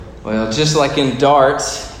Well, just like in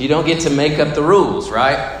darts, you don't get to make up the rules,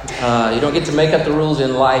 right? You don't get to make up the rules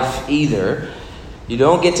in life either. You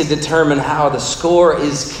don't get to determine how the score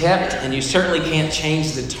is kept, and you certainly can't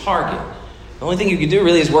change the target. The only thing you can do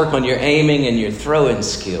really is work on your aiming and your throwing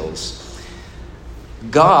skills.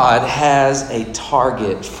 God has a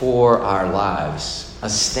target for our lives, a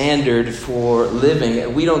standard for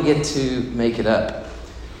living. We don't get to make it up.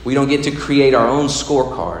 We don't get to create our own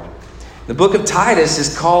scorecard. The book of Titus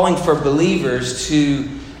is calling for believers to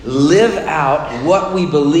live out what we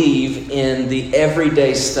believe in the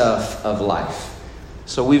everyday stuff of life.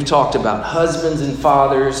 So we've talked about husbands and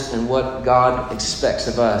fathers and what God expects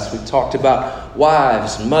of us. We've talked about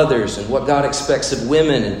wives and mothers and what God expects of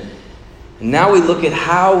women. And now we look at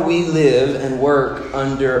how we live and work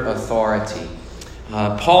under authority.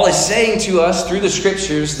 Paul is saying to us through the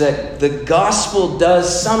scriptures that the gospel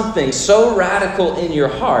does something so radical in your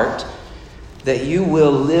heart that you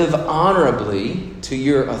will live honorably to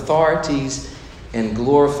your authorities and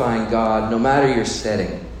glorifying God no matter your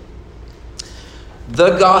setting.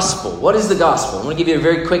 The gospel. What is the gospel? I'm going to give you a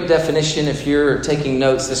very quick definition. If you're taking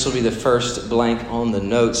notes, this will be the first blank on the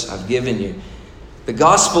notes I've given you. The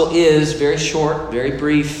gospel is, very short, very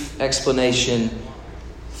brief explanation,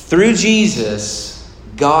 through Jesus,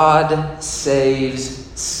 God saves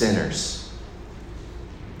sinners.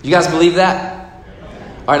 You guys believe that?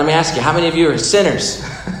 All right, let me ask you, how many of you are sinners?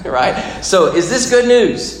 Right? So is this good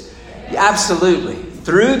news? Absolutely.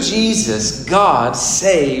 Through Jesus, God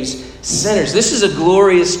saves sinners. This is a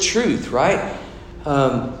glorious truth, right?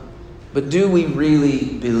 But do we really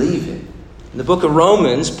believe it? In the book of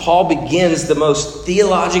Romans, Paul begins the most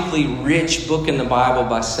theologically rich book in the Bible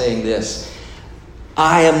by saying this: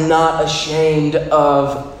 I am not ashamed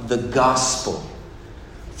of the gospel,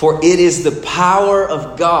 for it is the power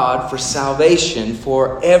of God for salvation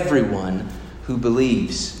for everyone who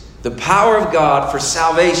believes. The power of God for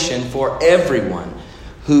salvation for everyone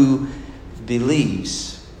who believes.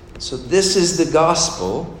 So this is the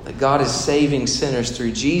gospel, that God is saving sinners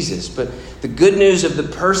through Jesus. But the good news of the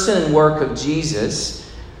person and work of Jesus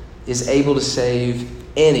is able to save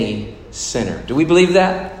any sinner. Do we believe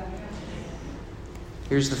that?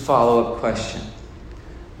 Here's the follow-up question.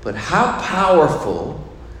 But how powerful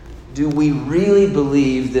do we really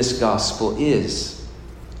believe this gospel is?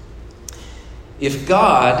 If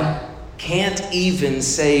God can't even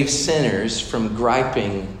save sinners from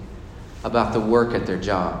griping about the work at their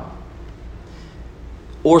job,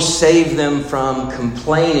 or save them from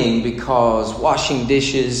complaining because washing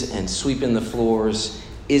dishes and sweeping the floors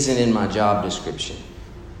isn't in my job description,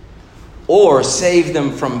 or save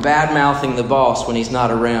them from bad-mouthing the boss when he's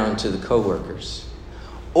not around to the coworkers,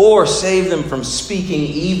 or save them from speaking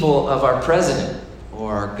evil of our president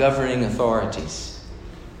or our governing authorities.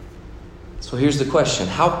 So here's the question: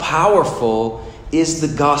 how powerful is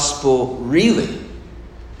the gospel really?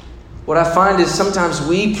 What I find is sometimes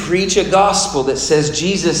we preach a gospel that says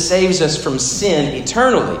Jesus saves us from sin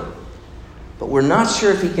eternally, but we're not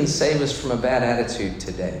sure if he can save us from a bad attitude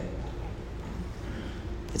today.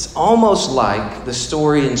 It's almost like the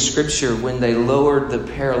story in Scripture when they lowered the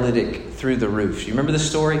paralytic through the roof. You remember the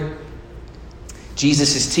story?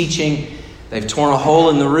 Jesus is teaching. They've torn a hole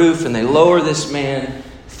in the roof and they lower this man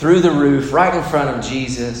through the roof right in front of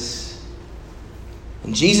Jesus.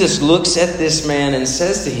 And Jesus looks at this man and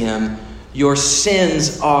says to him, "Your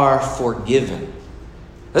sins are forgiven."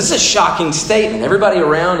 This is a shocking statement. Everybody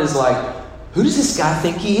around is like, who does this guy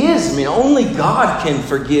think he is? I mean, only God can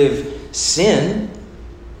forgive sin.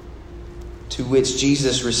 To which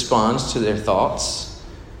Jesus responds to their thoughts: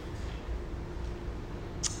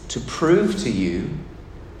 to prove to you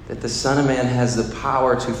that the Son of Man has the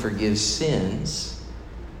power to forgive sins.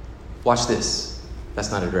 Watch this. That's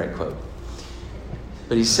not a direct quote.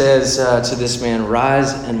 But he says to this man,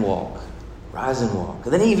 "Rise and walk. Rise and walk."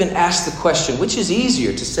 And then he even asks the question, which is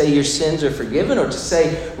easier, to say your sins are forgiven or to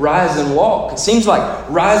say rise and walk? It seems like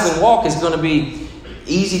rise and walk is going to be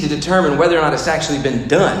easy to determine whether or not it's actually been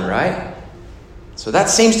done, right? So that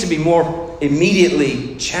seems to be more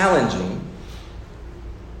immediately challenging.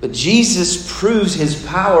 But Jesus proves his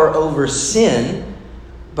power over sin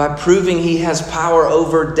by proving he has power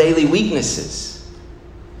over daily weaknesses.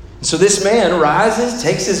 So this man rises,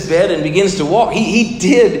 takes his bed, and begins to walk. He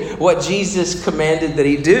did what Jesus commanded that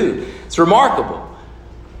he do. It's remarkable.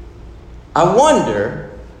 I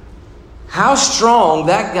wonder how strong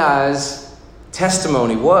that guy's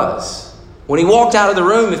testimony was. When he walked out of the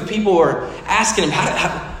room, if people were asking him,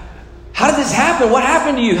 how did this happen? What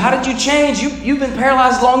happened to you? How did you change? You've been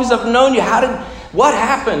paralyzed as long as I've known you. What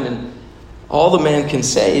happened? And all the man can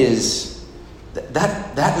say is,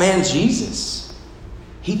 that man Jesus.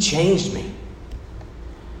 He changed me.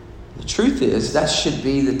 The truth is, that should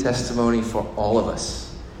be the testimony for all of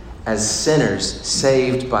us as sinners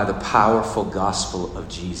saved by the powerful gospel of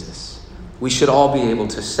Jesus. We should all be able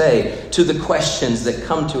to say to the questions that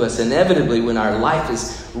come to us inevitably when our life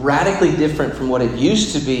is radically different from what it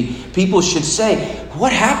used to be, people should say,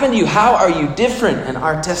 "What happened to you? How are you different?" And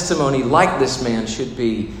our testimony, like this man, should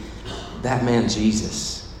be, "That man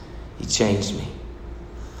Jesus, he changed me."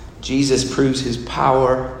 Jesus proves his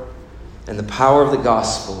power and the power of the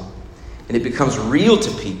gospel, and it becomes real to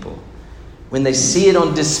people when they see it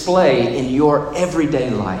on display in your everyday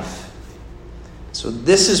life. So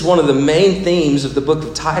this is one of the main themes of the book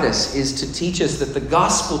of Titus, is to teach us that the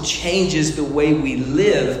gospel changes the way we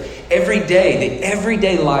live every day, the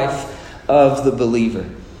everyday life of the believer.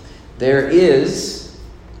 There is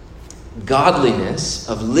godliness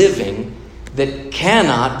of living that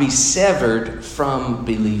cannot be severed from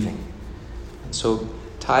believing. And so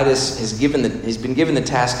Titus has been given the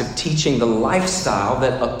task of teaching the lifestyle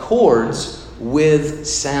that accords with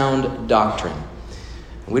sound doctrine.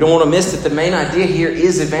 We don't want to miss that the main idea here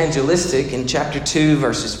is evangelistic. In chapter 2,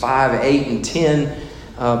 verses 5, 8, and 10,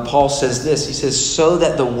 Paul says this. He says, "So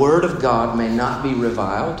that the word of God may not be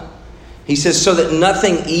reviled." He says, "So that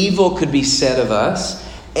nothing evil could be said of us,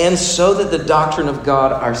 and so that the doctrine of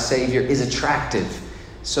God our Savior is attractive,"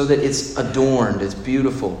 so that it's adorned, it's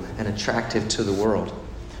beautiful and attractive to the world.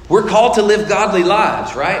 We're called to live godly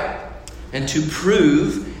lives, right? And to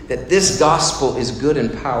prove that this gospel is good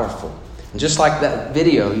and powerful. And just like that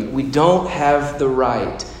video, we don't have the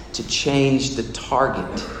right to change the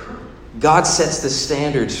target. God sets the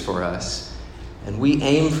standards for us, and we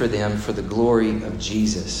aim for them for the glory of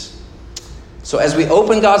Jesus. So as we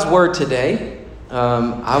open God's word today,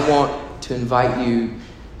 I want to invite you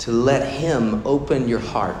to let him open your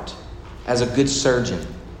heart as a good surgeon.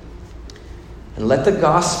 And let the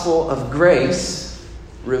gospel of grace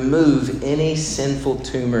remove any sinful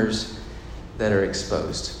tumors that are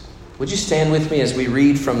exposed. Would you stand with me as we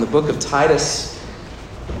read from the book of Titus?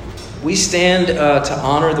 We stand to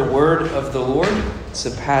honor the word of the Lord. It's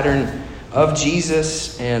a pattern of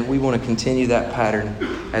Jesus, and we want to continue that pattern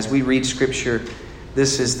as we read Scripture.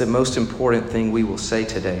 This is the most important thing we will say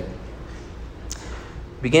today.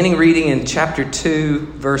 Beginning reading in chapter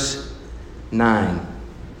 2, verse 9.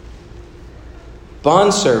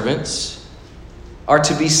 Bondservants are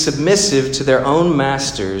to be submissive to their own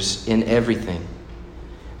masters in everything.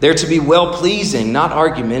 They're to be well-pleasing, not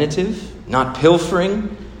argumentative, not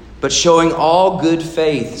pilfering, but showing all good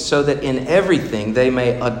faith, so that in everything they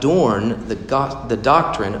may adorn the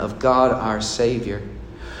doctrine of God our Savior.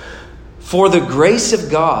 For the grace of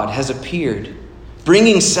God has appeared,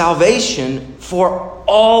 bringing salvation for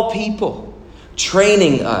all people,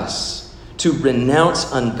 training us to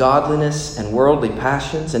renounce ungodliness and worldly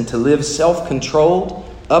passions, and to live self-controlled,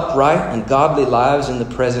 upright, and godly lives in the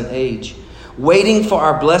present age, waiting for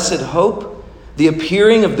our blessed hope, the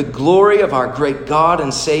appearing of the glory of our great God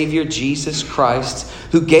and Savior, Jesus Christ,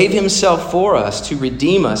 who gave himself for us to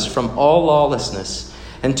redeem us from all lawlessness,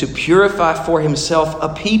 and to purify for himself a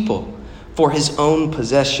people for his own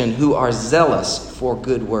possession, who are zealous for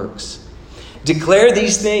good works. Declare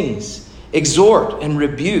these things, exhort and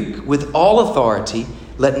rebuke with all authority.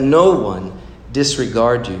 Let no one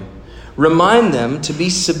disregard you. Remind them to be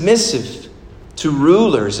submissive to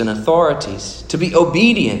rulers and authorities, to be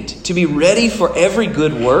obedient, to be ready for every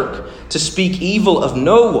good work, to speak evil of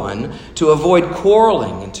no one, to avoid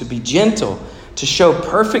quarreling, and to be gentle, to show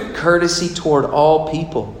perfect courtesy toward all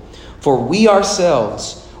people. For we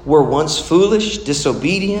ourselves were once foolish,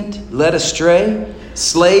 disobedient, led astray,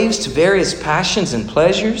 slaves to various passions and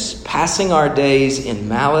pleasures, passing our days in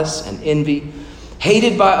malice and envy,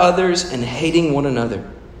 hated by others and hating one another.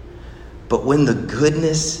 But when the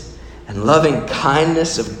goodness and loving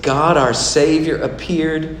kindness of God our Savior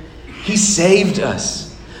appeared, he saved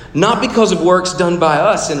us, not because of works done by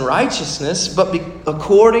us in righteousness, but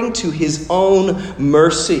according to his own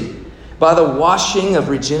mercy, by the washing of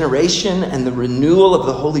regeneration and the renewal of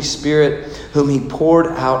the Holy Spirit, whom he poured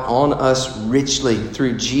out on us richly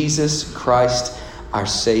through Jesus Christ our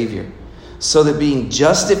Savior, so that being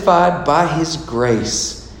justified by his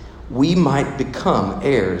grace, we might become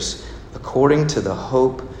heirs according to the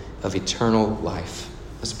hope of eternal life.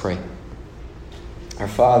 Let's pray. Our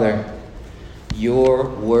Father, your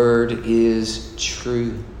word is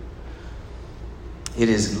true. It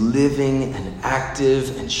is living and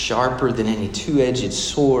active and sharper than any two-edged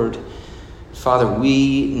sword. Father,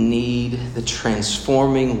 we need the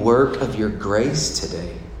transforming work of your grace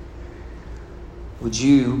today. Would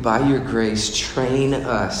you, by your grace, train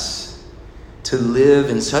us to live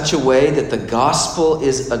in such a way that the gospel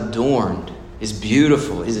is adorned, is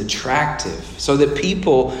beautiful, is attractive, so that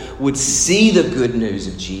people would see the good news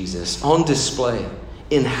of Jesus on display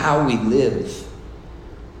in how we live.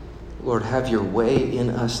 Lord, have your way in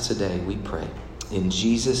us today, we pray. In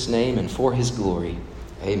Jesus' name and for his glory,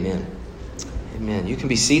 amen. Amen. You can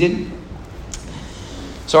be seated.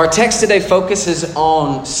 So our text today focuses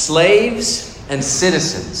on slaves and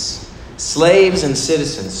citizens. Slaves and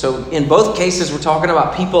citizens. So in both cases, we're talking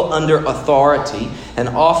about people under authority and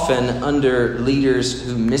often under leaders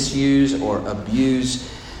who misuse or abuse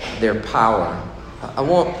their power. I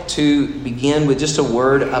want to begin with just a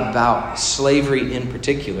word about slavery in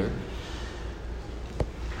particular.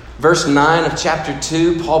 Verse 9 of chapter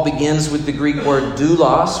 2, Paul begins with the Greek word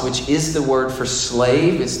doulos, which is the word for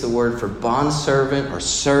slave. It's the word for bondservant or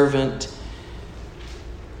servant.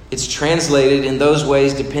 It's translated in those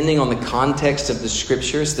ways depending on the context of the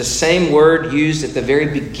scriptures. The same word used at the very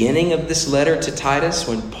beginning of this letter to Titus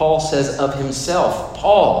when Paul says of himself,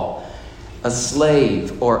 Paul, a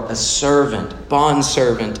slave or a servant,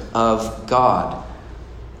 bondservant of God.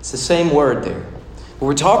 It's the same word there. But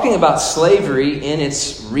we're talking about slavery in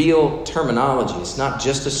its real terminology. It's not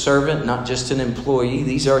just a servant, not just an employee.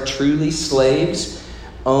 These are truly slaves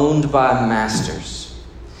owned by masters.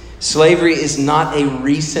 Slavery is not a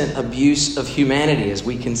recent abuse of humanity, as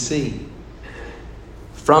we can see.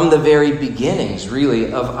 From the very beginnings,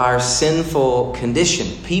 really, of our sinful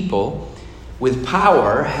condition, people with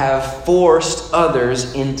power have forced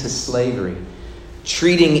others into slavery,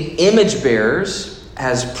 treating image bearers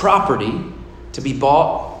as property to be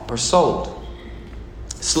bought or sold.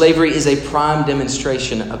 Slavery is a prime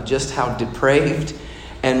demonstration of just how depraved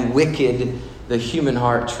and wicked the human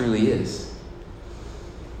heart truly is.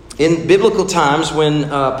 In biblical times, when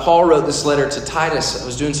Paul wrote this letter to Titus, I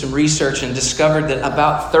was doing some research and discovered that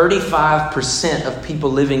about 35% of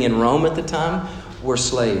people living in Rome at the time were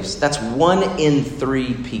slaves. That's 1 in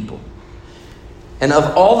 3 people. And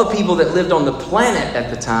of all the people that lived on the planet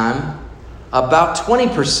at the time, about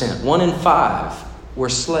 20%, 1 in 5, were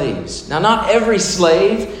slaves. Now, not every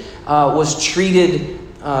slave was treated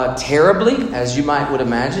terribly, as you would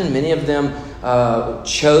imagine. Many of them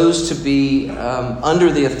chose to be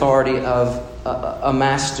under the authority of a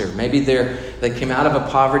master. Maybe they came out of a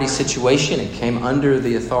poverty situation and came under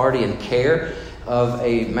the authority and care of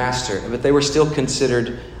a master, but they were still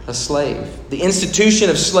considered a slave. The institution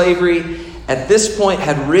of slavery at this point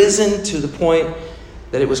had risen to the point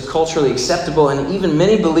that it was culturally acceptable, and even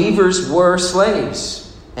many believers were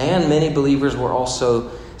slaves, and many believers were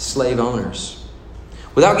also slave owners.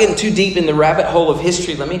 Without getting too deep in the rabbit hole of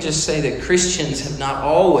history, let me just say that Christians have not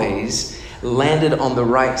always landed on the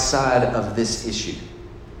right side of this issue.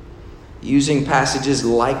 Using passages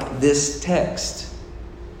like this text,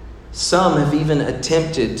 some have even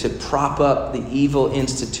attempted to prop up the evil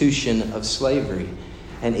institution of slavery.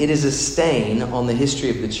 And it is a stain on the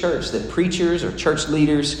history of the church that preachers or church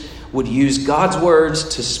leaders would use God's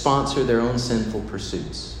words to sponsor their own sinful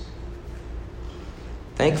pursuits.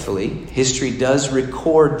 Thankfully, history does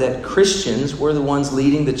record that Christians were the ones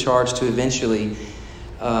leading the charge to eventually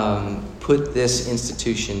put this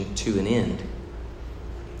institution to an end.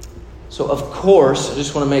 So, of course, I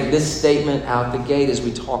just want to make this statement out the gate as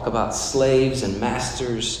we talk about slaves and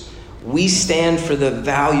masters. We stand for the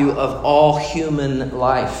value of all human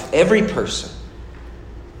life. Every person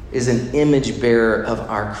is an image bearer of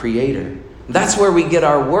our Creator. That's where we get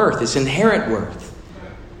our worth. It's inherent worth.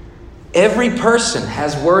 Every person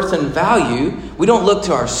has worth and value. We don't look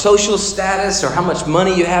to our social status or how much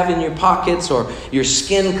money you have in your pockets or your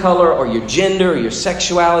skin color or your gender or your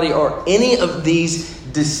sexuality or any of these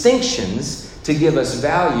distinctions to give us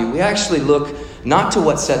value. We actually look not to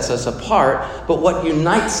what sets us apart, but what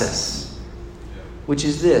unites us, which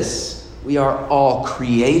is this: we are all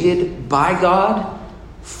created by God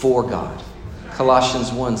for God. Colossians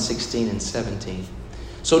 1:16 and 17.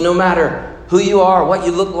 So no matter who you are, what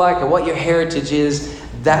you look like, or what your heritage is,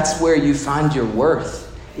 that's where you find your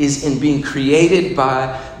worth, is in being created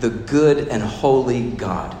by the good and holy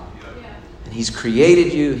God. And He's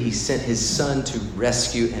created you. He sent His Son to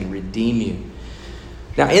rescue and redeem you.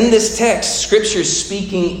 Now, in this text, Scripture is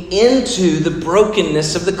speaking into the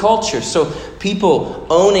brokenness of the culture. So people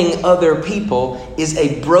owning other people is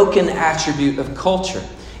a broken attribute of culture.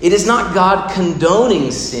 It is not God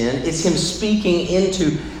condoning sin. It's Him speaking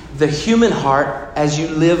into the human heart as you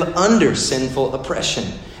live under sinful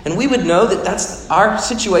oppression. And we would know that that's our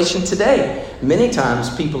situation today. Many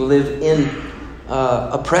times people live in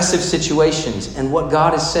oppressive situations. And what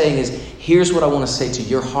God is saying is, here's what I want to say to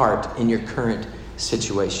your heart in your current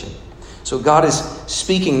situation. So God is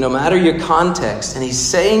speaking no matter your context, and he's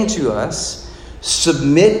saying to us,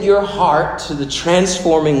 submit your heart to the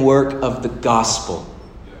transforming work of the gospel.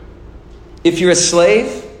 If you're a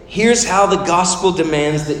slave, here's how the gospel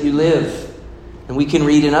demands that you live. And we can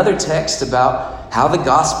read in other texts about how the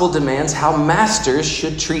gospel demands how masters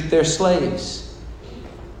should treat their slaves.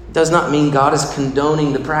 It does not mean God is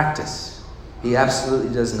condoning the practice. He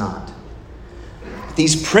absolutely does not.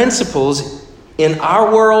 These principles in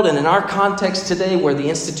our world and in our context today, where the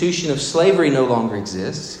institution of slavery no longer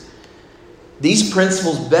exists, these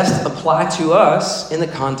principles best apply to us in the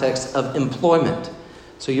context of employment.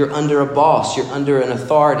 So you're under a boss, you're under an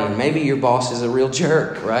authority, and maybe your boss is a real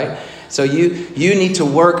jerk, right? So you need to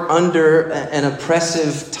work under an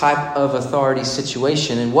oppressive type of authority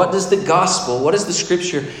situation. And what does the gospel, what does the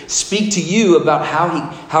scripture speak to you about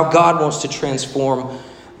how God wants to transform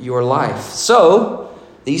your life? So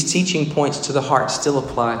these teaching points to the heart still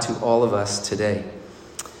apply to all of us today.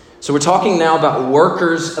 So we're talking now about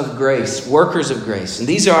workers of grace. And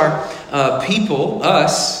these are people,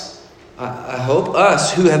 us, I hope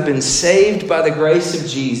us, who have been saved by the grace of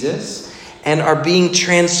Jesus and are being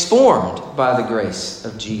transformed by the grace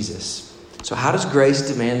of Jesus. So how does grace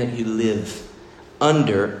demand that you live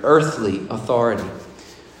under earthly authority?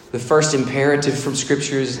 The first imperative from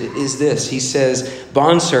Scripture is this. He says,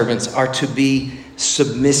 bondservants are to be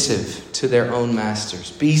submissive to their own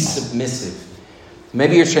masters. Be submissive.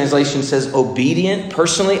 Maybe your translation says obedient.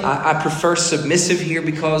 Personally, I prefer submissive here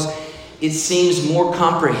because it seems more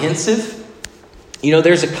comprehensive. You know,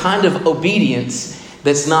 there's a kind of obedience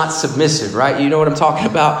that's not submissive, right? You know what I'm talking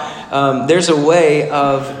about? There's a way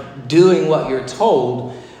of doing what you're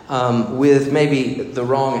told with maybe the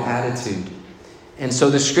wrong attitude. And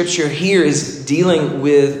so the scripture here is dealing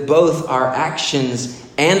with both our actions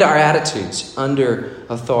and our attitudes under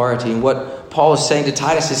authority. And what Paul is saying to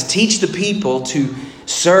Titus is teach the people to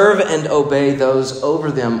serve and obey those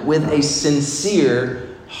over them with a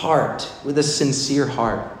sincere heart. With a sincere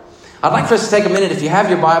heart. I'd like for us to take a minute. If you have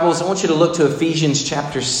your Bibles, I want you to look to Ephesians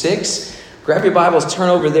chapter 6. Grab your Bibles, turn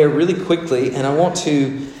over there really quickly, and I want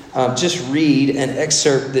to just read an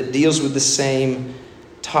excerpt that deals with the same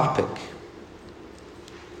topic.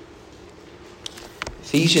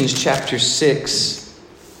 Ephesians chapter 6.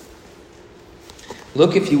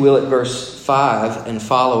 Look, if you will, at verse 5 and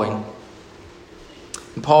following.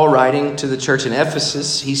 And Paul, writing to the church in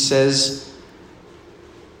Ephesus, he says,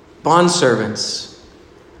 bondservants,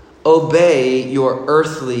 obey your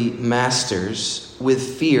earthly masters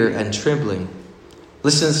with fear and trembling.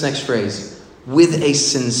 Listen to this next phrase. With a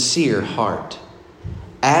sincere heart,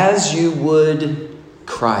 as you would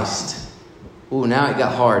Christ. Ooh, now it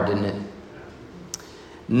got hard, didn't it?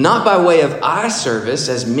 Not by way of eye service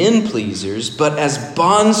as men pleasers, but as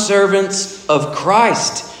bondservants of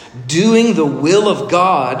Christ, doing the will of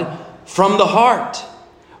God from the heart,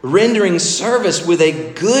 rendering service with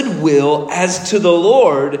a good will as to the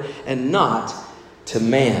Lord and not to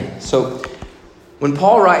man. So when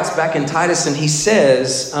Paul writes back in Titus and he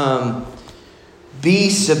says, be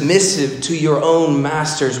submissive to your own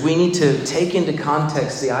masters, we need to take into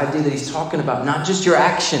context the idea that he's talking about not just your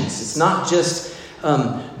actions. It's not just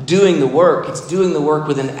doing the work. It's doing the work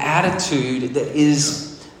with an attitude that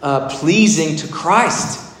is pleasing to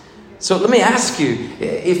Christ. So let me ask you,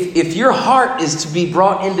 if your heart is to be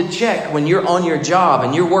brought into check when you're on your job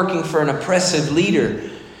and you're working for an oppressive leader,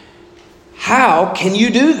 how can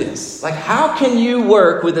you do this? Like, how can you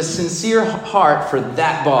work with a sincere heart for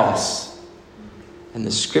that boss? And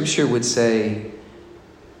the scripture would say,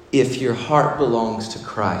 if your heart belongs to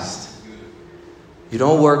Christ, you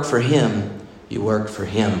don't work for him, you work for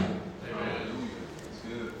him.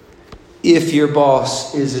 If your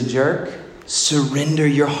boss is a jerk, surrender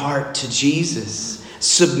your heart to Jesus.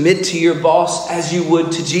 Submit to your boss as you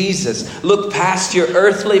would to Jesus. Look past your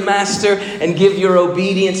earthly master and give your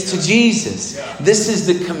obedience to Jesus. This is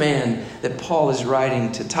the command that Paul is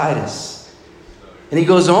writing to Titus. And he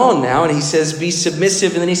goes on now and he says, be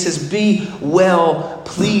submissive. And then he says, be well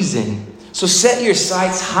pleasing. So set your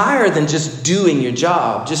sights higher than just doing your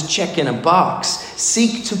job, just checking a box.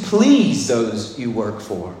 Seek to please those you work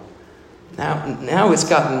for. Now it's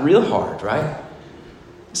gotten real hard, right?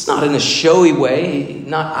 It's not in a showy way,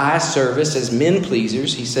 not eye service as men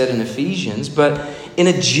pleasers, he said in Ephesians, but in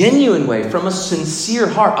a genuine way, from a sincere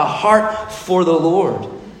heart, a heart for the Lord.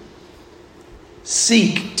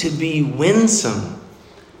 Seek to be winsome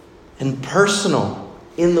and personal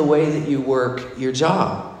in the way that you work your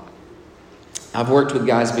job. I've worked with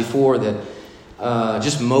guys before that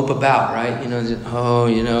just mope about, right?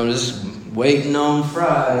 Just waiting on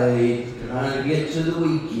Friday, trying to get to the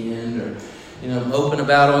weekend, or Open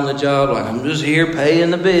about on the job, like, I'm just here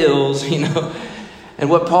paying the bills, And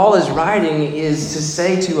what Paul is writing is to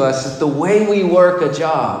say to us that the way we work a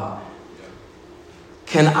job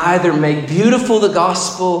can either make beautiful the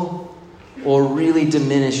gospel or really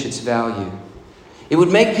diminish its value. It would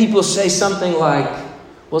make people say something like,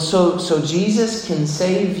 well, so Jesus can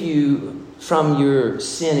save you from your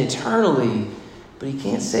sin eternally, but he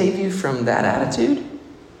can't save you from that attitude?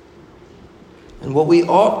 And what we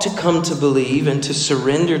ought to come to believe and to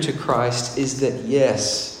surrender to Christ is that,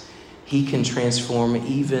 yes, he can transform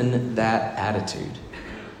even that attitude.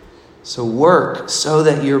 So work so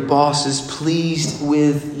that your boss is pleased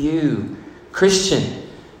with you. Christian,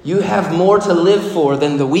 you have more to live for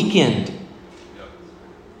than the weekend.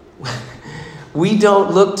 We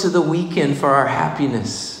don't look to the weekend for our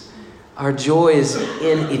happiness. Our joy is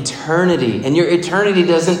in eternity. And your eternity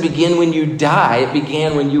doesn't begin when you die. It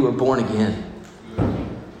began when you were born again.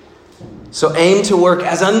 So aim to work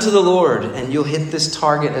as unto the Lord, and you'll hit this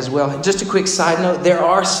target as well. Just a quick side note, there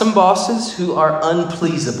are some bosses who are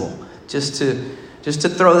unpleasable. Just to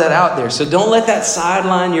throw that out there. So don't let that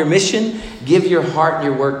sideline your mission. Give your heart and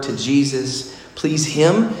your work to Jesus. Please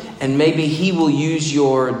him, and maybe he will use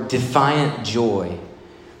your defiant joy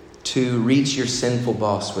to reach your sinful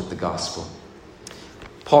boss with the gospel.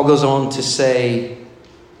 Paul goes on to say,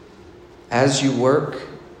 as you work,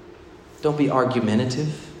 don't be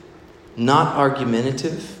argumentative. Not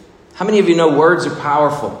argumentative. How many of you know words are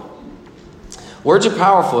powerful? Words are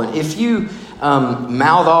powerful. And if you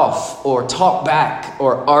mouth off or talk back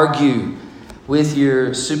or argue with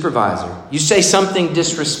your supervisor, you say something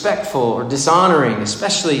disrespectful or dishonoring,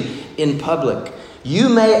 especially in public, you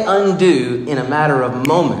may undo in a matter of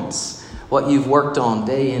moments what you've worked on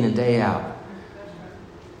day in and day out.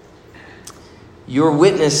 Your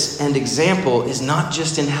witness and example is not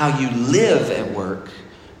just in how you live at work,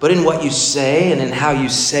 but in what you say and in how you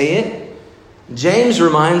say it. James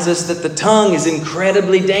reminds us that the tongue is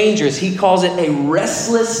incredibly dangerous. He calls it a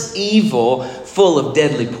restless evil full of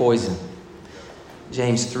deadly poison.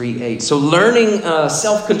 James 3:8. So learning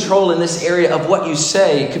self-control in this area of what you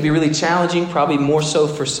say could be really challenging, probably more so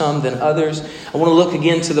for some than others. I want to look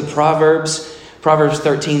again to the Proverbs. Proverbs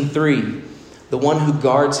 13:3. The one who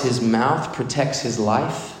guards his mouth protects his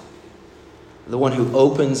life. The one who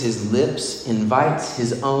opens his lips invites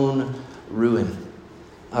his own ruin.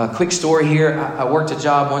 Quick story here. I worked a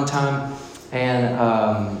job one time,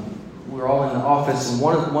 and we were all in the office, and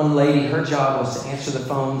one lady, her job was to answer the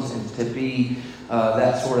phones and to be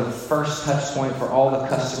that sort of first touch point for all the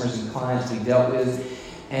customers and clients we dealt with.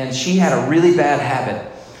 And she had a really bad habit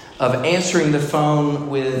of answering the phone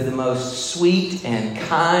with the most sweet and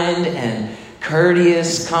kind and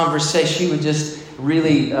courteous conversation. She would just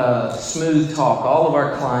really smooth talk all of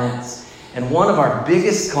our clients. And one of our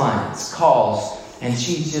biggest clients calls, and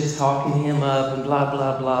she's just talking him up and blah,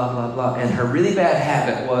 blah, blah, blah, blah. And her really bad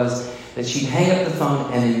habit was that she'd hang up the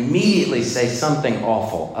phone and immediately say something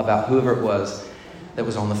awful about whoever it was that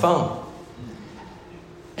was on the phone.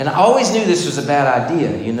 And I always knew this was a bad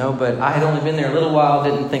idea, but I had only been there a little while,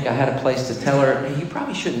 didn't think I had a place to tell her, hey, you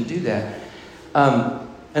probably shouldn't do that.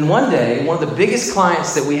 And one day, one of the biggest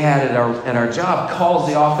clients that we had at our job calls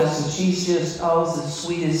the office, and she's just, it's the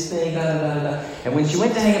sweetest thing, da, da, da, da. And when she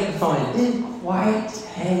went to hang up the phone, it didn't quite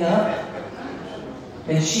hang up.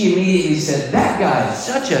 And she immediately said, that guy is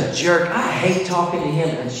such a jerk. I hate talking to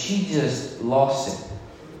him. And she just lost it.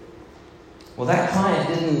 Well, that client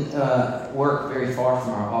didn't work very far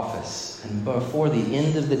from our office. And before the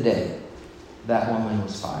end of the day, that woman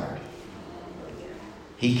was fired.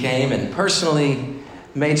 He came and personally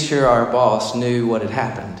made sure our boss knew what had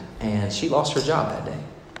happened. And she lost her job that day.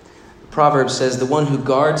 Proverbs says, the one who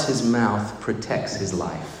guards his mouth protects his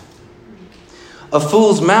life. A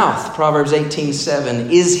fool's mouth, Proverbs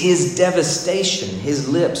 18:7, is his devastation. His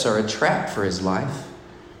lips are a trap for his life.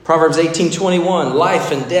 Proverbs 18:21,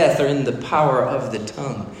 life and death are in the power of the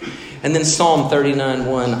tongue. And then Psalm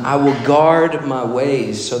 39:1, I will guard my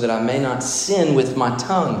ways so that I may not sin with my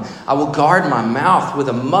tongue. I will guard my mouth with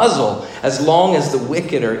a muzzle as long as the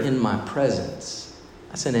wicked are in my presence.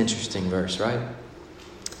 That's an interesting verse, right?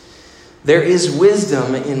 There is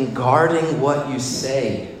wisdom in guarding what you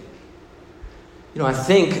say. I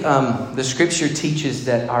think the scripture teaches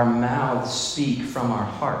that our mouths speak from our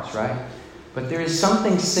hearts, right? But there is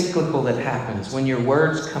something cyclical that happens. When your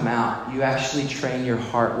words come out, you actually train your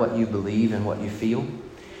heart what you believe and what you feel.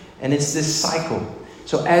 And it's this cycle.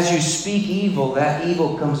 So as you speak evil, that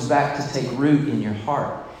evil comes back to take root in your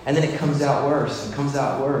heart. And then it comes out worse and comes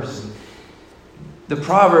out worse. And the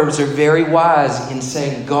Proverbs are very wise in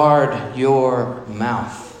saying, guard your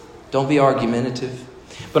mouth. Don't be argumentative.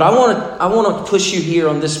 But I want to push you here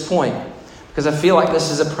on this point, because I feel like this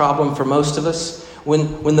is a problem for most of us.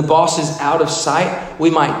 When the boss is out of sight, we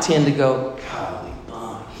might tend to go, golly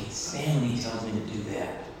bum, I can't stand when he tells me to do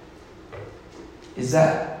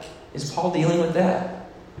that. Is Paul dealing with that?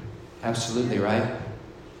 Absolutely, right?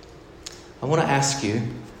 I want to ask you,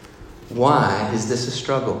 why is this a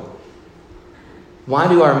struggle? Why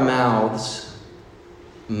do our mouths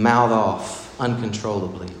mouth off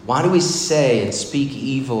uncontrollably? Why do we say and speak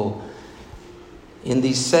evil in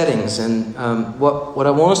these settings? And what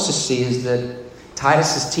I want us to see is that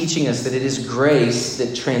Titus is teaching us that it is grace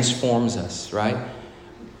that transforms us, right?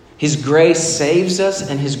 His grace saves us,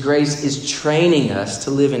 and His grace is training us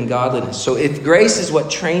to live in godliness. So if grace is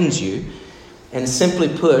what trains you, and simply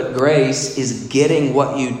put, grace is getting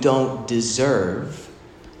what you don't deserve,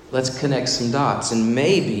 let's connect some dots. And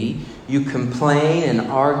maybe you complain and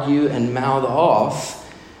argue and mouth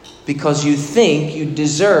off because you think you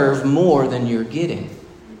deserve more than you're getting.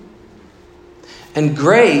 And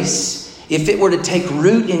grace, if it were to take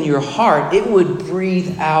root in your heart, it would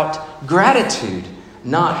breathe out gratitude,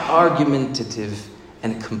 not argumentative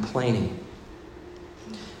and complaining.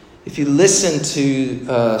 If you listen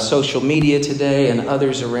to social media today and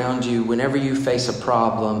others around you, whenever you face a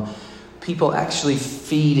problem, people actually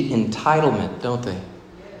feed entitlement, don't they?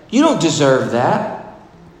 You don't deserve that.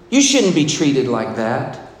 You shouldn't be treated like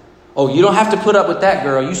that. Oh, you don't have to put up with that,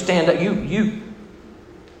 girl. You stand up. You.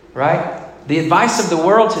 Right? The advice of the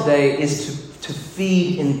world today is to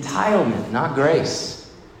feed entitlement, not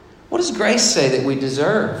grace. What does grace say that we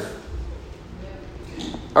deserve?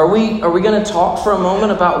 Are we going to talk for a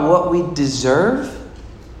moment about what we deserve?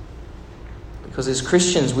 Because as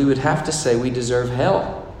Christians, we would have to say we deserve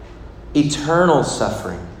hell, eternal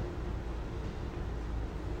suffering.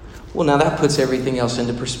 Well, now that puts everything else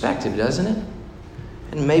into perspective, doesn't it?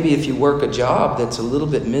 And maybe if you work a job that's a little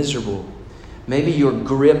bit miserable, maybe your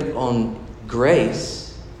grip on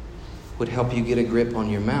grace would help you get a grip on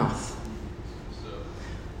your mouth.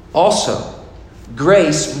 Also,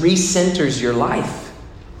 grace recenters your life.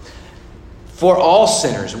 For all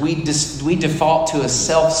sinners, we default to a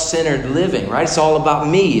self-centered living, right? It's all about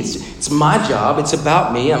me. It's my job. It's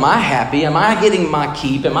about me. Am I happy? Am I getting my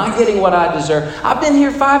keep? Am I getting what I deserve? I've been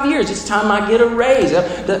here 5 years. It's time I get a raise.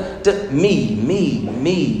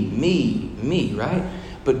 Me, right?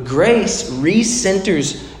 But grace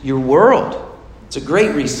recenters your world. It's a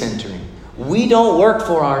great recentering. We don't work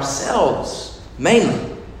for ourselves,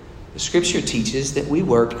 mainly. The Scripture teaches that we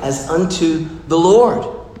work as unto the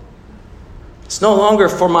Lord. It's no longer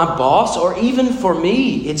for my boss or even for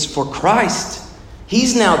me. It's for Christ.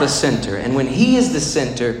 He's now the center. And when He is the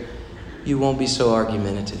center, you won't be so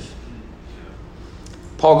argumentative.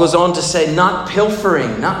 Paul goes on to say, not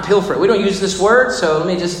pilfering. We don't use this word, so let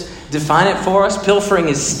me just define it for us. Pilfering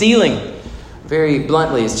is stealing. Very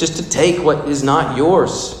bluntly, it's just to take what is not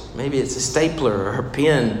yours. Maybe it's a stapler or a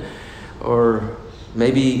pen, or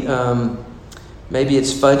maybe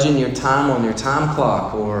it's fudging your time on your time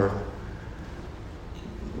clock, or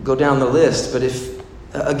go down the list. But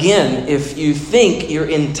if you think you're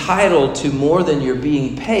entitled to more than you're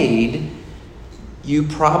being paid, you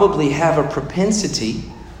probably have a propensity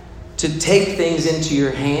to take things into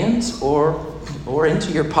your hands or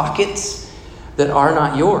into your pockets that are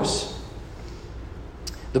not yours.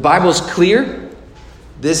 The Bible's clear.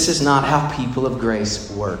 This is not how people of grace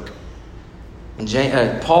work.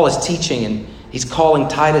 And Paul is teaching, and he's calling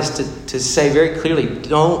Titus to say very clearly,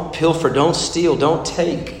 don't pilfer, don't steal, don't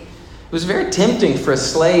take. It was very tempting for a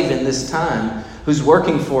slave in this time who's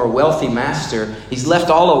working for a wealthy master. He's left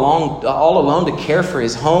all alone to care for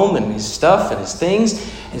his home and his stuff and his things.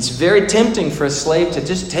 And it's very tempting for a slave to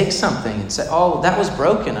just take something and say, oh, that was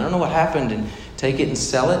broken. I don't know what happened, and take it and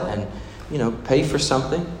sell it and, pay for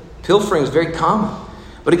something. Pilfering is very common.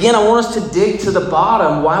 But again, I want us to dig to the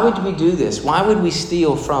bottom. Why would we do this? Why would we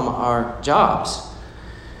steal from our jobs?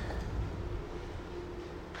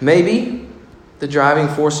 Maybe the driving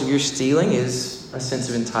force of your stealing is a sense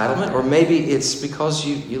of entitlement, or maybe it's because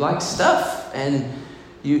you like stuff and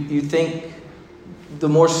you think the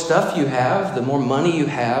more stuff you have, the more money you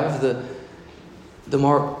have, the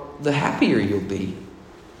happier you'll be.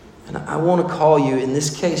 And I want to call you in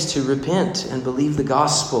this case to repent and believe the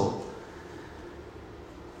gospel.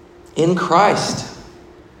 In Christ,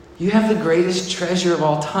 you have the greatest treasure of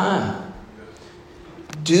all time.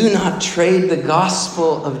 Do not trade the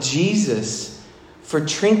gospel of Jesus for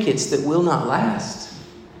trinkets that will not last.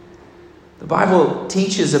 The Bible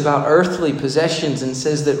teaches about earthly possessions and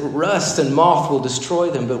says that rust and moth will destroy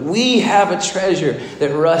them. But we have a treasure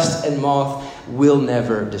that rust and moth will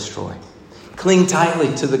never destroy. Cling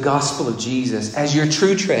tightly to the gospel of Jesus as your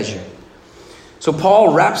true treasure. So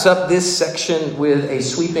Paul wraps up this section with a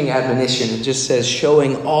sweeping admonition. It just says,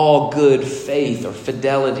 showing all good faith or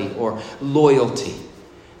fidelity or loyalty.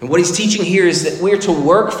 And what he's teaching here is that we're to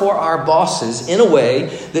work for our bosses in a way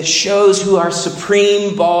that shows who our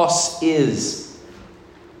supreme boss is.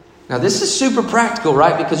 Now, this is super practical,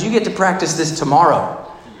 right? Because you get to practice this tomorrow.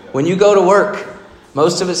 When you go to work,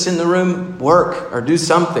 most of us in the room work or do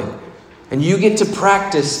something. And you get to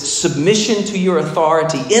practice submission to your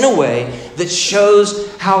authority in a way that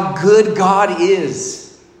shows how good God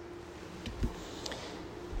is.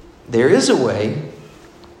 There is a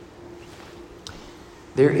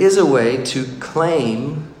way to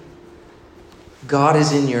claim God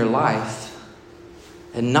is in your life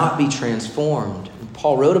and not be transformed. And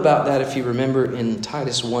Paul wrote about that, if you remember, in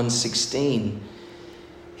Titus 1:16.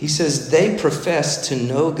 He says, they profess to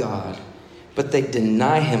know God, but they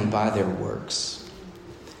deny him by their works.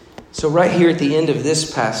 So right here at the end of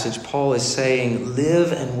this passage, Paul is saying,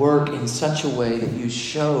 live and work in such a way that you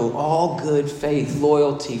show all good faith,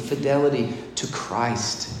 loyalty, fidelity to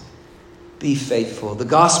Christ. Be faithful. The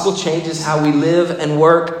gospel changes how we live and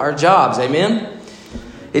work our jobs. Amen?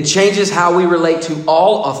 It changes how we relate to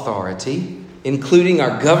all authority, including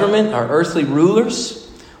our government, our earthly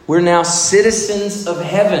rulers. We're now citizens of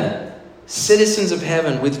heaven. Citizens of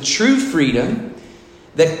heaven with true freedom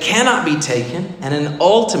that cannot be taken and an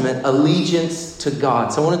ultimate allegiance to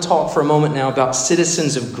God. So I want to talk for a moment now about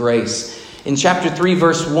citizens of grace. In chapter 3,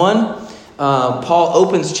 verse 1, Paul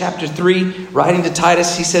opens chapter 3, writing to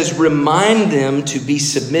Titus. He says, remind them to be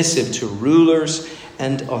submissive to rulers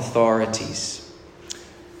and authorities.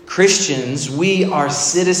 Christians, we are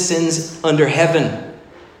citizens under heaven,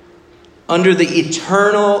 under the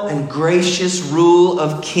eternal and gracious rule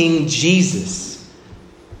of King Jesus.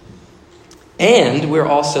 And we're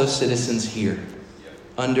also citizens here,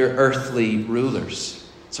 under earthly rulers.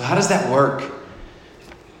 So how does that work?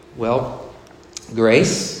 Well,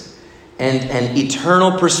 grace and an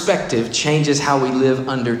eternal perspective changes how we live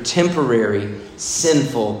under temporary,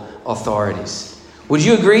 sinful authorities. Would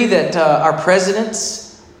you agree that our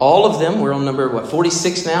presidents, all of them, we're on number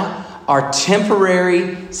 46 now, are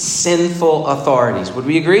temporary, sinful authorities? Would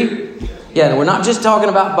we agree? Yeah, we're not just talking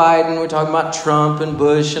about Biden. We're talking about Trump and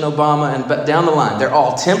Bush and Obama but down the line. They're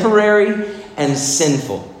all temporary and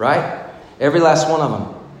sinful, right? Every last one of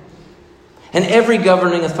them. And every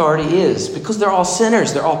governing authority is, because they're all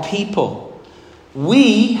sinners. They're all people.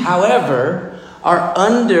 We, however, are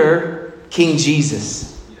under King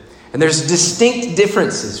Jesus. And there's distinct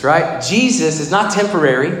differences, right? Jesus is not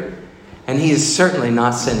temporary, and he is certainly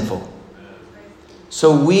not sinful.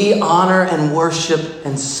 So we honor and worship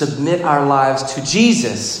and submit our lives to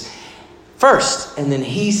Jesus first. And then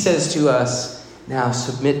he says to us, now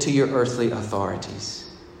submit to your earthly authorities.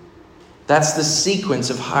 That's the sequence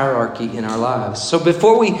of hierarchy in our lives. So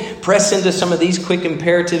before we press into some of these quick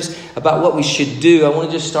imperatives about what we should do, I want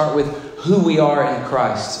to just start with who we are in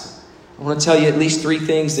Christ. I want to tell you at least three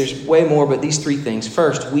things. There's way more, but these three things.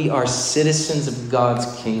 First, we are citizens of God's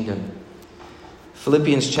kingdom.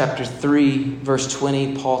 Philippians chapter 3, verse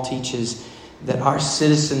 20, Paul teaches that our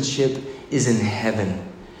citizenship is in heaven.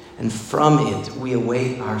 And from it, we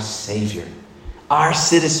await our Savior. Our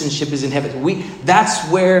citizenship is in heaven. That's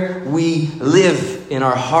where we live, in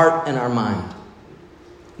our heart and our mind.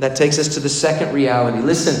 That takes us to the second reality.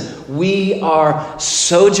 Listen, we are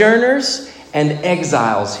sojourners and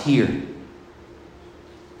exiles here.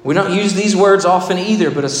 We don't use these words often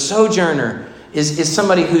either, but a sojourner is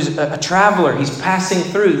somebody who's a traveler. He's passing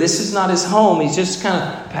through. This is not his home. He's just kind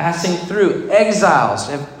of passing through. Exiles,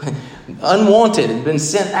 unwanted, and been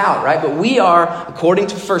sent out, right? But we are, according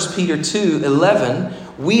to 1 Peter 2:11,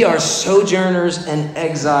 we are sojourners and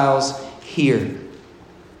exiles here.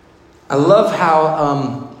 I love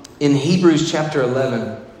how in Hebrews chapter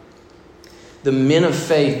 11, the men of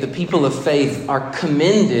faith, the people of faith, are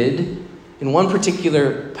commended. In one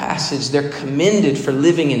particular passage, they're commended for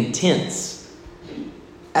living in tents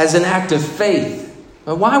as an act of faith.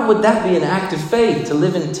 Now, why would that be an act of faith, to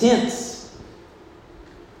live in tents?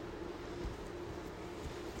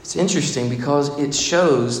 It's interesting because it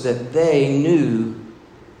shows that they knew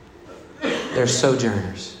they're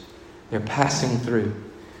sojourners. They're passing through.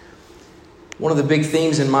 One of the big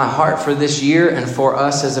themes in my heart for this year and for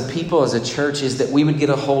us as a people, as a church, is that we would get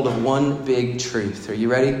a hold of one big truth. Are you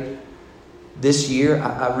ready? This year,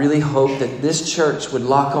 I really hope that this church would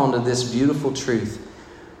lock onto this beautiful truth.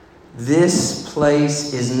 This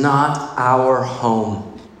place is not our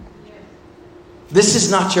home. This is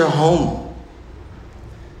not your home.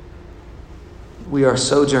 We are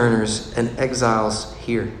sojourners and exiles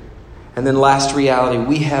here. And then last reality,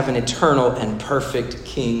 we have an eternal and perfect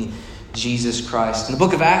King, Jesus Christ. In the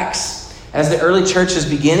book of Acts, as the early church is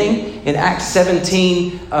beginning, in Acts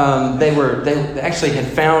 17, they actually had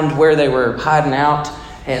found where they were hiding out,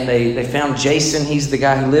 and they found Jason. He's the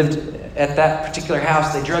guy who lived at that particular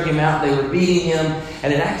house. They drug him out. They were beating him.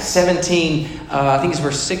 And in Acts 17, I think it's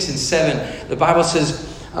verse 6 and 7, the Bible says,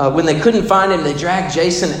 when they couldn't find him, they dragged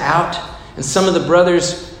Jason out, and some of the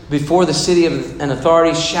brothers before the city and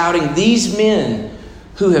authorities shouting, "These men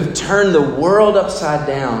who have turned the world upside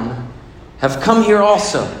down have come here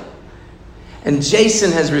also. And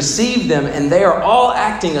Jason has received them, and they are all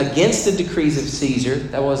acting against the decrees of Caesar."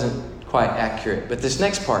 That wasn't quite accurate, but this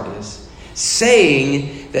next part is,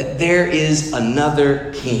 "saying that there is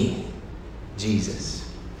another king, Jesus."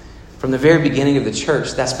 From the very beginning of the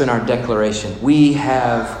church, that's been our declaration. We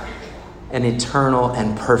have an eternal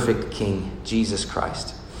and perfect King, Jesus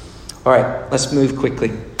Christ. All right, let's move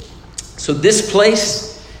quickly. So this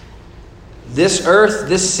place, this earth,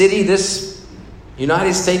 this city, this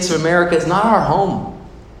United States of America is not our home.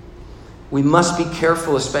 We must be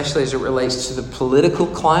careful, especially as it relates to the political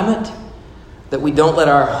climate, that we don't let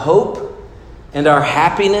our hope and our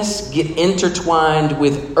happiness get intertwined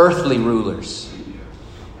with earthly rulers.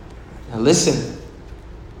 Now listen,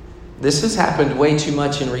 this has happened way too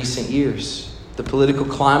much in recent years. The political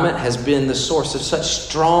climate has been the source of such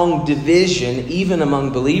strong division, even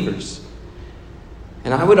among believers.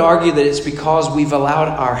 And I would argue that it's because we've allowed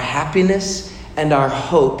our happiness and our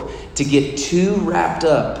hope to get too wrapped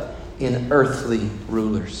up in earthly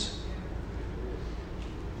rulers.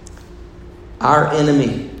 Our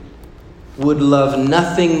enemy would love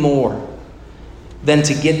nothing more than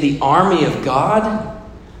to get the army of God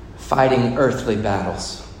fighting earthly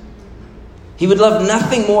battles. He would love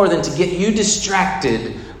nothing more than to get you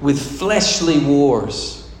distracted with fleshly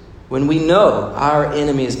wars, when we know our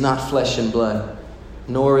enemy is not flesh and blood,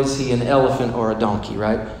 nor is he an elephant or a donkey,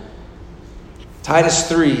 right? Titus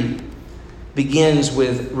 3 begins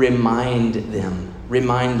with remind them.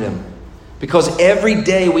 Remind them. Because every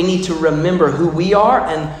day we need to remember who we are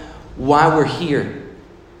and why we're here.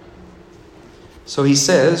 So he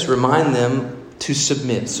says, remind them to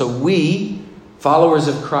submit. So we, followers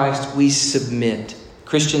of Christ, we submit.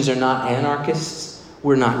 Christians are not anarchists.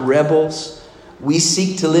 We're not rebels. We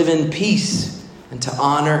seek to live in peace and to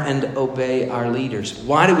honor and obey our leaders.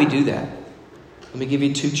 Why do we do that? Let me give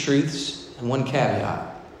you two truths and one caveat.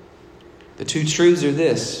 The two truths are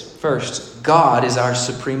this. First, God is our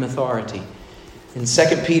supreme authority. In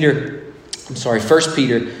 1 Peter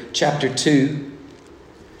chapter 2,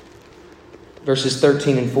 verses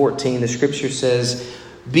 13 and 14, the scripture says,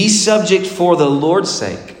 "Be subject for the Lord's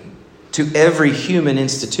sake to every human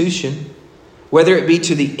institution, whether it be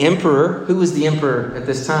to the emperor." Who was the emperor at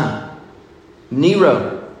this time?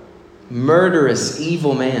 Nero, murderous,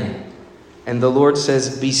 evil man. And the Lord says,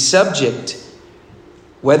 "Be subject,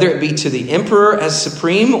 whether it be to the emperor as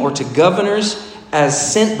supreme or to governors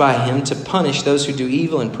as sent by him to punish those who do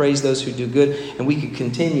evil and praise those who do good." And we could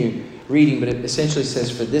continue reading, but it essentially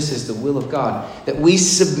says, "For this is the will of God, that we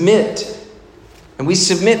submit." And we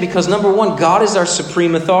submit because, number one, God is our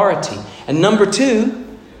supreme authority. And number two,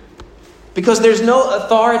 because there's no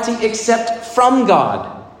authority except from God.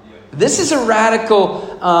 This is a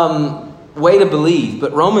radical way to believe.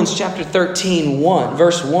 But Romans chapter 13,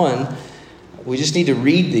 verse 1, we just need to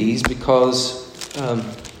read these because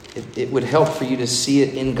it would help for you to see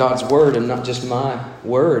it in God's word and not just my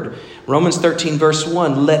word. Romans 13, verse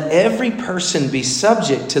 1, "Let every person be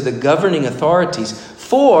subject to the governing authorities.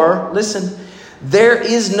 For," listen, "there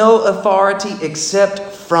is no authority except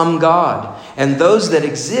from God. And those that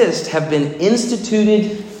exist have been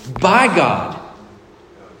instituted by God."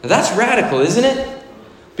 Now that's radical, isn't it?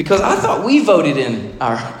 Because I thought we voted in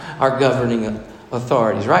our governing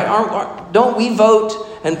authorities, right? Don't we vote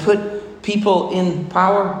and put people in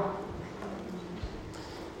power?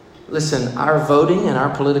 Listen, our voting and our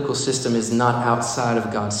political system is not outside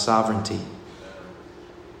of God's sovereignty.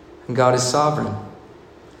 And God is sovereign.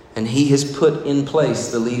 And He has put in place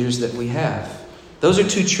the leaders that we have. Those are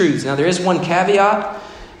two truths. Now, there is one caveat,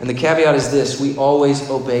 and the caveat is this: we always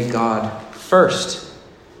obey God first,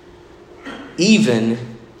 even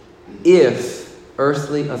if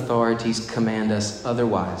earthly authorities command us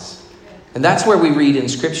otherwise. And that's where we read in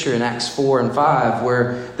Scripture in Acts 4 and 5,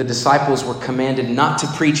 where the disciples were commanded not to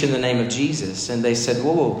preach in the name of Jesus. And they said,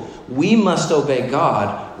 whoa, we must obey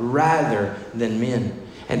God rather than men.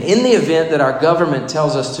 And in the event that our government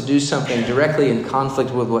tells us to do something directly in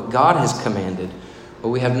conflict with what God has commanded,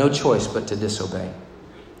 well, we have no choice but to disobey.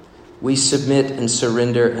 We submit and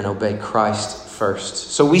surrender and obey Christ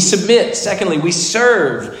first. So we submit. Secondly, we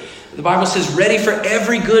serve. The Bible says, ready for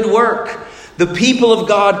every good work. The people of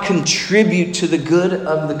God contribute to the good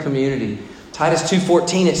of the community. Titus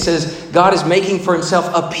 2:14, it says, God is making for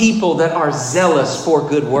himself a people that are zealous for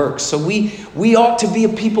good works. So we ought to be a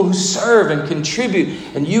people who serve and contribute.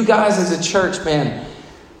 And you guys as a church, man,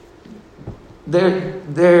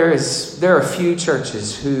 there are few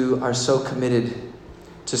churches who are so committed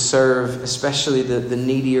to serve, especially the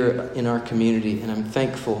needier in our community. And I'm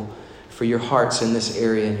thankful for your hearts in this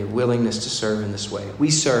area and your willingness to serve in this way.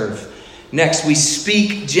 We serve. Next, we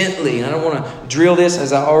speak gently. And I don't want to drill this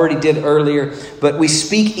as I already did earlier, but we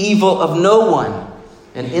speak evil of no one.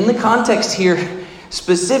 And in the context here,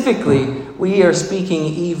 specifically, we are speaking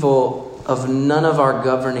evil of none of our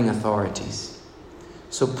governing authorities.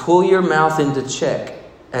 So pull your mouth into check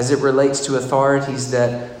as it relates to authorities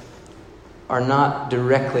that are not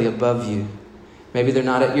directly above you. Maybe they're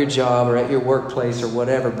not at your job or at your workplace or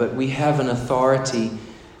whatever, but we have an authority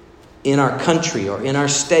in our country or in our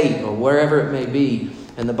state or wherever it may be.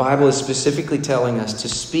 And the Bible is specifically telling us to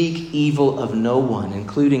speak evil of no one,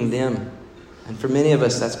 including them. And for many of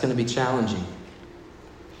us, that's going to be challenging.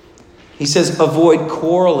 He says, avoid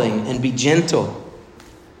quarreling and be gentle.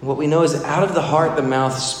 What we know is that out of the heart, the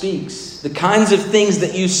mouth speaks. The kinds of things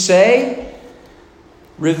that you say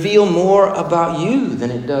reveal more about you than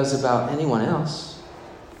it does about anyone else.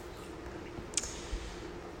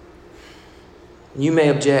 You may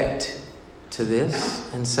object to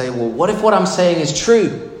this and say, well, what if what I'm saying is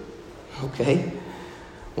true? Okay.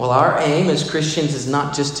 Well, our aim as Christians is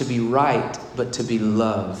not just to be right, but to be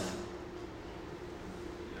love.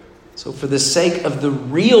 So for the sake of the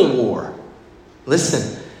real war,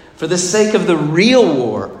 listen, for the sake of the real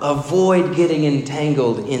war, avoid getting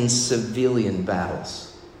entangled in civilian battles.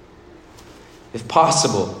 If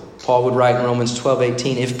possible, Paul would write in Romans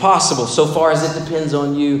 12:18, if possible, so far as it depends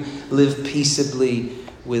on you, live peaceably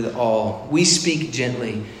with all. We speak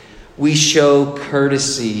gently. We show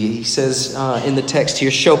courtesy. He says in the text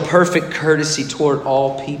here, show perfect courtesy toward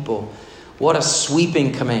all people. What a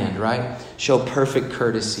sweeping command, right? Show perfect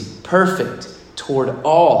courtesy. Perfect toward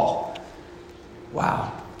all.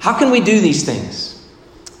 Wow. How can we do these things?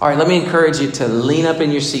 All right, let me encourage you to lean up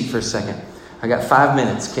in your seat for a second. I got 5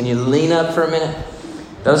 minutes. Can you lean up for a minute?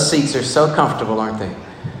 Those seats are so comfortable, aren't they?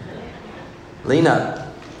 Lean up.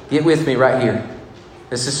 Get with me right here.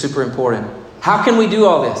 This is super important. How can we do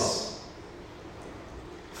all this?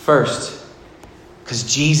 First, because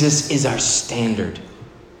Jesus is our standard.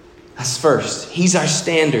 That's first. He's our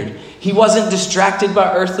standard. He wasn't distracted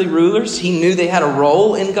by earthly rulers. He knew they had a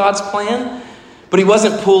role in God's plan, but he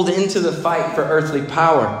wasn't pulled into the fight for earthly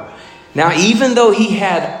power. Now, even though he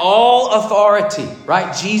had all authority,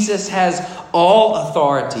 right? Jesus has all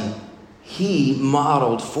authority. He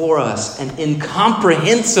modeled for us an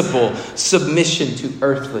incomprehensible submission to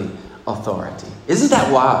earthly authority. Isn't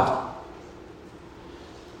that wild?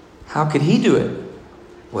 How could he do it?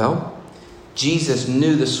 Well, Jesus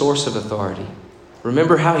knew the source of authority.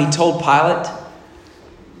 Remember how he told Pilate?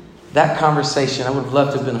 That conversation, I would have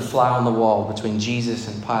loved to have been a fly on the wall between Jesus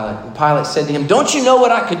and Pilate. And Pilate said to him, don't you know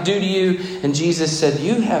what I could do to you? And Jesus said,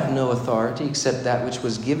 you have no authority except that which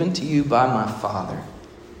was given to you by my Father.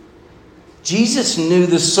 Jesus knew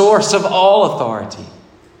the source of all authority.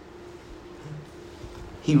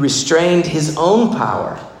 He restrained his own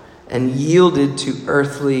power and yielded to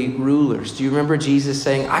earthly rulers. Do you remember Jesus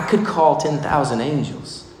saying, I could call 10,000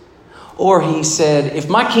 angels? Or he said, if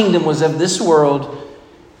my kingdom was of this world,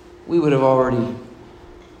 we would have already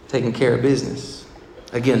taken care of business.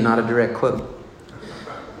 Again, not a direct quote.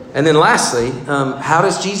 And then lastly, how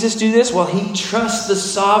does Jesus do this? Well, he trusts the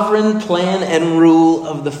sovereign plan and rule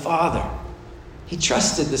of the Father. He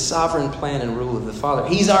trusted the sovereign plan and rule of the Father.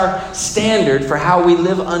 He's our standard for how we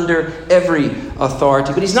live under every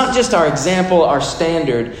authority. But he's not just our example, our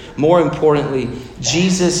standard. More importantly,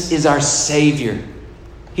 Jesus is our Savior.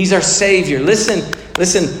 He's our Savior.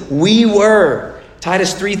 Listen, we were,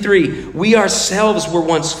 Titus 3:3, we ourselves were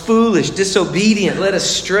once foolish, disobedient, led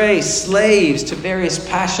astray, slaves to various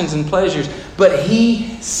passions and pleasures. But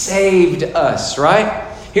he saved us,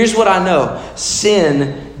 right? Here's what I know.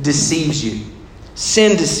 Sin deceives you.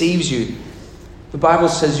 Sin deceives you. The Bible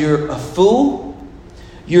says you're a fool.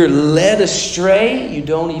 You're led astray. You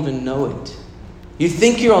don't even know it. You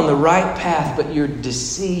think you're on the right path, but you're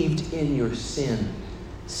deceived in your sin.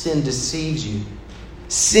 Sin deceives you.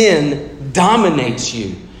 Sin dominates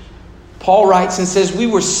you. Paul writes and says we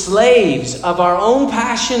were slaves of our own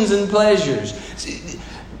passions and pleasures.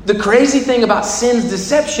 The crazy thing about sin's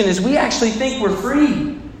deception is we actually think we're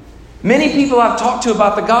free. Many people I've talked to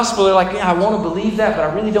about the gospel, they're like, yeah, I want to believe that, but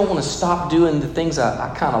I really don't want to stop doing the things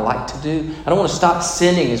I kind of like to do. I don't want to stop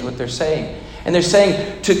sinning is what they're saying. And they're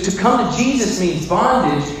saying to come to Jesus means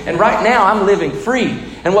bondage. And right now I'm living free.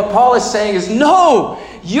 And what Paul is saying is, no,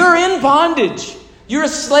 you're in bondage. You're a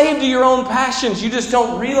slave to your own passions. You just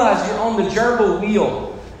don't realize you're on the gerbil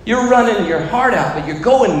wheel. You're running your heart out, but you're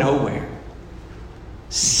going nowhere.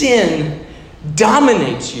 Sin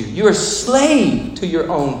dominates you. You're a slave to your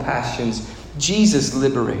own passions. Jesus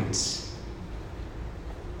liberates.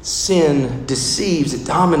 Sin deceives, it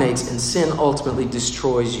dominates, and sin ultimately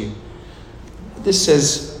destroys you. This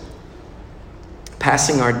says,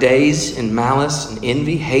 passing our days in malice and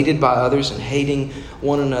envy, hated by others and hating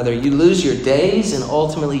one another. You lose your days and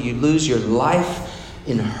ultimately you lose your life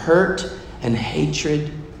in hurt and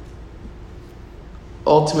hatred.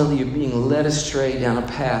 Ultimately, you're being led astray down a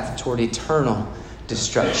path toward eternal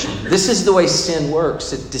destruction. This is the way sin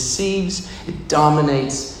works. It deceives, it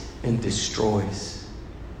dominates, and destroys.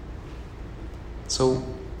 So,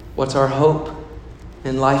 what's our hope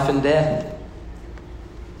in life and death?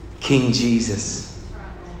 King Jesus.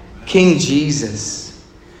 King Jesus.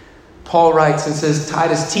 Paul writes and says,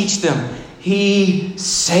 Titus, teach them. He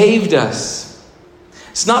saved us.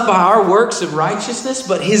 It's not by our works of righteousness,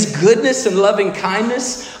 but His goodness and loving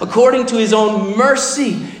kindness, according to His own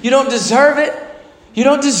mercy. You don't deserve it. You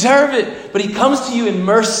don't deserve it. But He comes to you in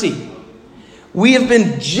mercy. We have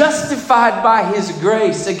been justified by His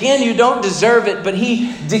grace. Again, you don't deserve it, but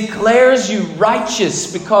He declares you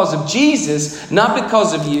righteous because of Jesus, not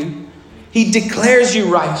because of you. He declares you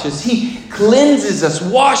righteous. He cleanses us,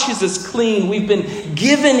 washes us clean. We've been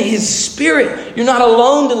given His Spirit. You're not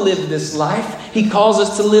alone to live this life. He calls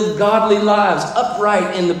us to live godly lives,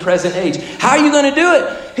 upright in the present age. How are you going to do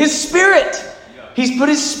it? His Spirit. He's put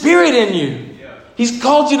His Spirit in you. He's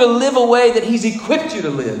called you to live a way that He's equipped you to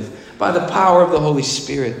live by the power of the Holy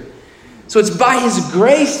Spirit. So it's by His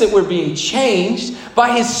grace that we're being changed.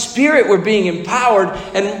 By His Spirit we're being empowered.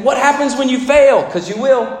 And what happens when you fail? Because you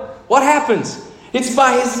will. What happens? It's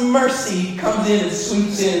by His mercy He comes in and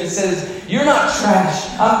sweeps in and says, you're not trash.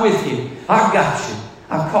 I'm with you. I've got you.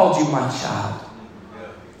 I've called you my child.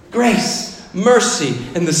 Grace, mercy,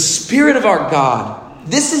 and the Spirit of our God.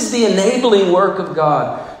 This is the enabling work of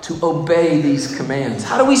God to obey these commands.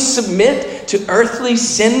 How do we submit to earthly,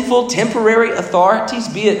 sinful, temporary authorities,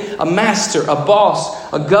 be it a master, a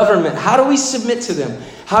boss, a government? How do we submit to them?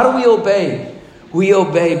 How do we obey? We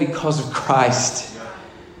obey because of Christ.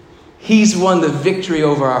 He's won the victory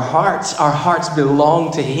over our hearts. Our hearts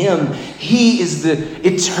belong to Him. He is the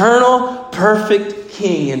eternal, perfect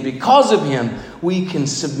King. And because of Him, we can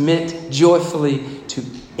submit joyfully to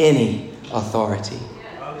any authority.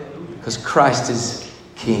 Because Christ is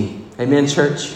King. Amen, church?